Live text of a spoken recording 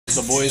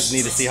The boys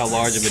need to see how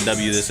large of a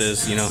W this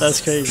is, you know. That's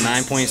crazy.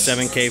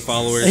 9.7K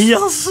followers.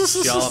 Yes.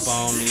 Y'all up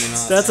on, you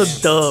know. That's a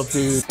dub,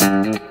 dude.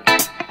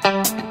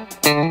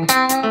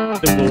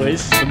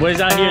 The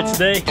boys out here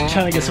today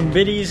trying to get some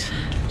biddies,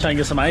 trying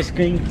to get some ice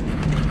cream.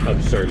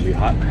 Absurdly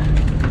hot.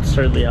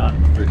 Absurdly hot.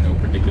 For no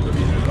particular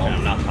reason at all.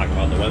 I'm not talking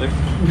about the weather.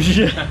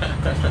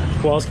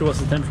 Kowalski, what's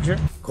the temperature?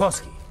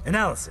 Kowalski,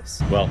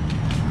 analysis. Well,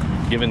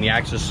 given the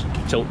axis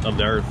tilt of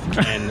the Earth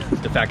and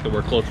the fact that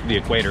we're close to the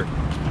equator,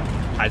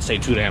 I'd say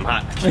too damn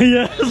hot.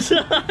 Yes.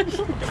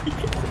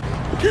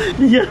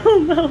 Yo,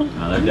 no.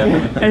 They're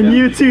definitely, and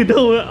you too,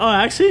 though. Oh,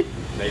 actually?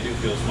 They do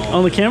feel small.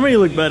 On the camera, you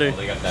look better.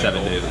 They got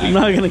 7 days. I'm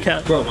not gonna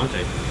cap. Bro,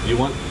 Monte, you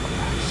want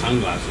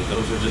sunglasses?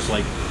 Those are just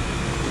like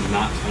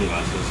not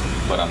sunglasses.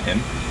 But I'm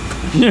him.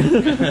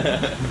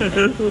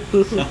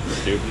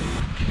 Stupid.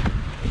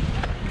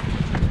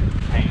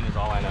 Pain is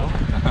all I know.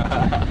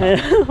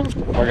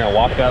 We're gonna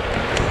walk up.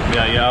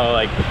 Yeah, yo,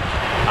 like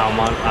I'm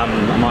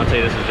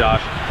Monte. This is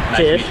Josh. Nice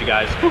to meet you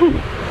guys.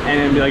 And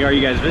then be like, are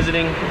you guys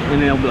visiting?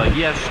 And they'll be like,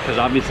 yes, because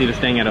obviously they're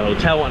staying at a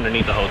hotel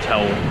underneath the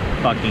hotel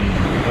fucking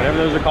whatever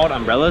those are called,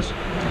 umbrellas.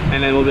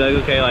 And then we'll be like,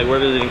 okay, like we're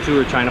visiting too.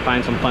 We're trying to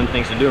find some fun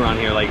things to do around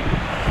here. Like,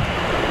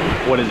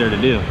 what is there to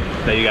do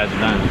that you guys have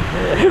done?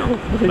 You know?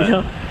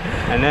 But,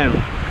 and then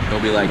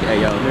They'll be like, hey,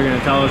 yo. They're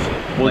gonna tell us.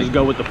 We'll just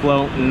go with the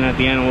flow. And then at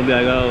the end, we'll be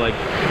like, oh, like,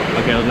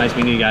 okay, it was nice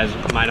meeting you guys.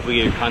 Mind if we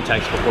get your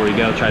contacts before we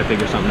go? Try to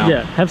figure something out.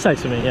 Yeah, have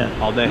sex with me. Yeah.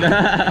 All day.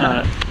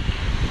 Let's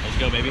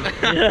go, baby.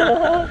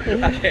 Yeah.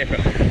 Okay, bro.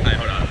 Alright,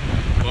 hold on.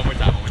 One more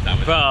time.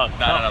 Bro.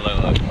 No,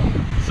 look.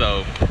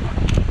 So,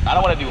 I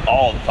don't want to do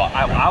all the talk.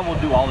 I will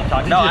do all the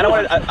talking. No, I don't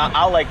want to.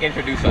 I'll like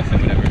introduce us and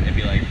whatever, and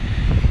be like,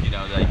 you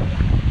know, like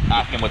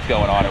ask them what's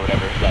going on or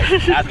whatever. Like,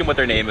 ask them what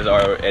their name is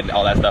or and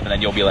all that stuff, and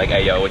then you'll be like,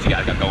 hey, yo, what you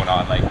guys got going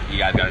on? Like, you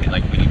guys got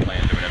like we need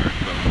plans or whatever.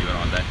 But we'll do it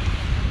all day.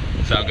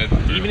 Sound good?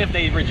 Even if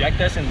they reject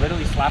us and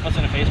literally slap us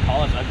in the face,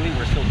 call us ugly,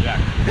 we're still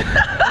jacked.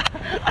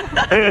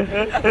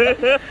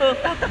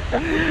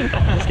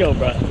 Let's go,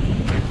 bro.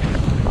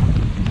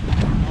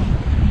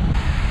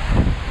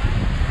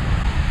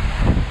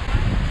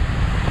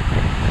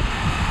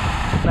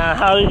 Now,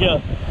 how do you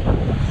go?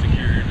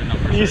 Secured the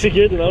numbers. You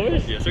secured the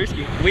numbers? Yeah, sir.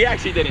 We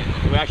actually did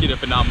a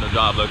phenomenal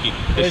job, Loki.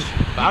 I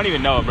don't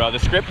even know, bro. The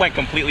script went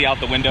completely out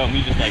the window, and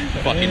we just like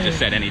fucking just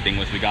said anything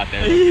once we got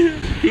there.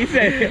 He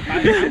said,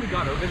 by the time we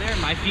got over there,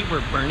 my feet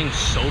were burning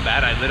so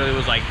bad. I literally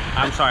was like,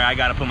 I'm sorry, I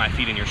gotta put my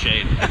feet in your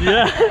shade.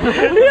 Yeah.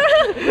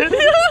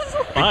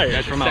 Fire.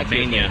 That's from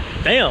Albania.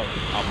 Damn.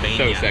 Albania.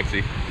 So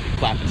sexy.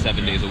 Clapping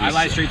 7 days a week. I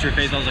lied straight to her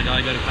face. I was like, oh,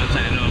 I go to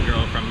website. I know a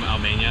girl from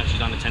Albania.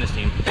 She's on the tennis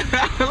team.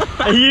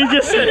 You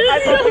just said it. I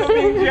thought you were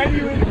being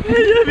genuine.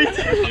 Yeah, me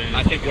too.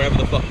 I think wherever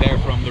the fuck they're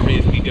from, the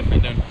race be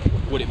different than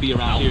would it be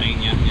around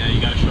Albania. Yeah, you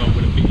gotta show up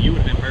with a feet. You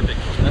would have been perfect.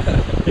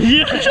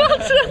 Yeah.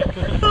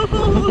 No,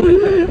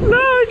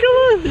 come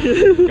on.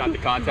 Got the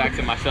contacts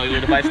in my cellular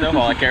device though,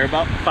 all I care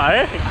about.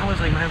 Fire? I was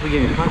like, man, if we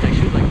get your contact,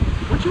 she was like,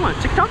 what you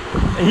want, TikTok?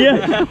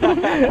 Yeah.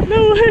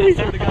 No way.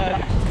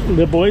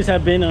 The boys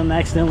have been on an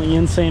accidentally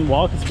insane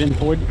walk. It's been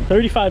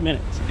 35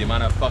 minutes. The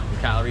amount of fucking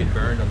calories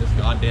burned on this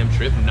goddamn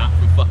trip, not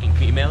from fucking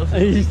females.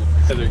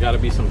 So there's gotta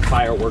be some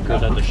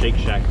fireworkers at the Shake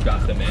Shack.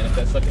 Got the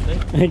manifest fucking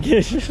thing. I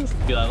guess.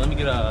 Be like, let me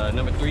get a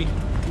number 3.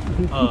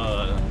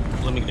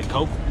 Let me get a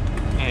Coke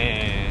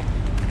and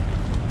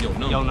your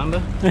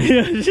number.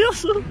 Alright,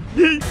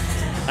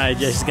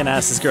 Jason's gonna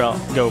ask this girl.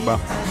 Go, bro.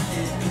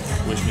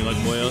 Wish me luck,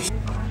 boyos.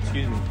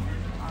 Excuse me.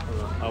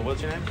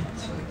 What's your name?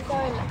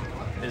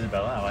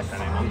 Isabella. I like that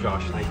name. I'm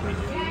Josh. Nice to meet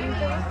you.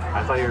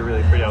 I thought you were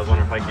really pretty. I was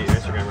wondering if I could get your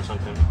Instagram or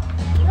something.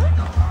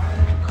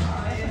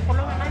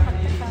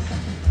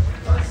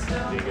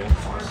 There you go.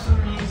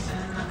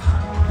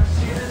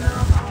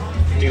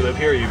 Do you live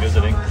here or are you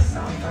visiting? I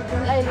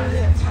live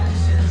here.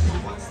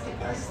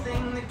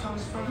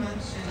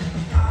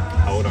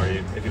 How old are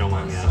you, if you don't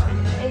mind me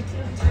asking? 18.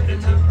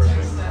 18,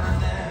 perfect.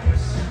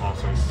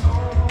 Awesome.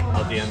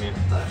 I'll DM you.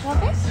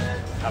 Okay.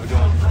 Have a good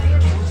one.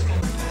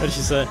 What did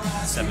she say?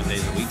 7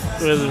 days a week.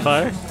 Was it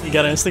fire? You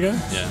got an Instagram?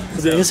 Yeah.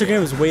 The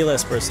Instagram is way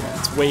less personal.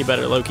 It's way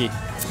better, low-key.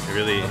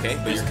 Really? Okay,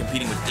 but you're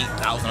competing with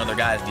 8,000 other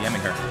guys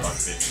DMing her.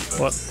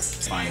 What?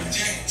 Fine.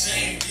 It's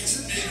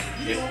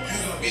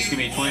gonna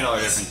be a $20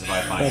 difference if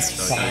I find That's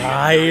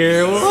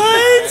fire.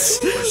 What?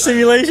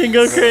 Simulation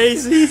go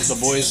crazy. The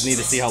boys need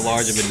to see how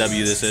large of a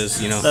W this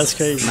is, you know. That's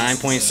crazy.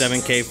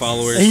 9.7K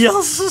followers.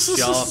 Yes.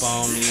 Y'all up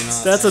on, you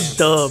know. That's a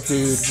dub,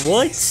 dude.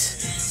 What?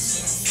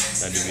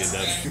 That'd be a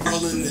dub.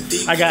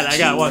 I got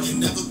it, watch.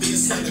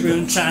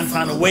 We're trying to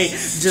find a way.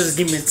 Just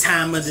give me the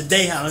time of the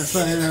day. I'm gonna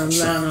stay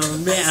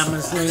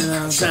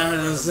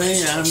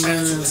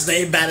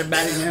about it, I'm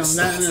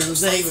gonna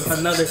say with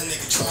another.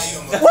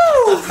 Woo!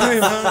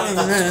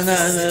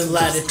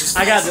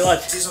 I got it,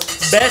 watch.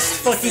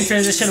 Best fucking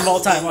transition of all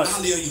time, watch.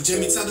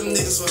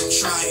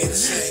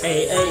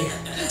 Hey,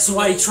 so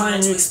why you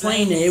trying to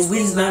explain it?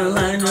 We's not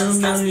aligned,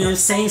 I'm not the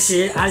same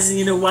shit. I just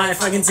need a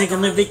wife, I can take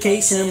on a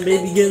vacation.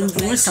 Baby, get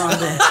influence on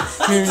that.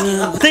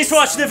 Thanks for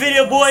watching the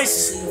video,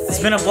 boys. It's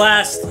been a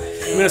blast.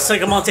 I'm gonna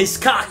suck a Monte's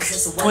cock.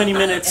 20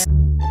 minutes.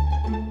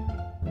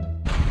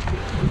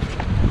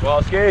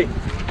 Well, Ski.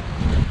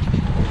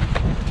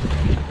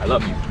 I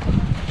love you.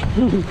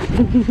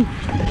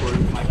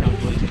 My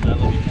calculations, I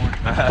love you more.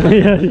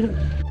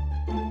 Yeah.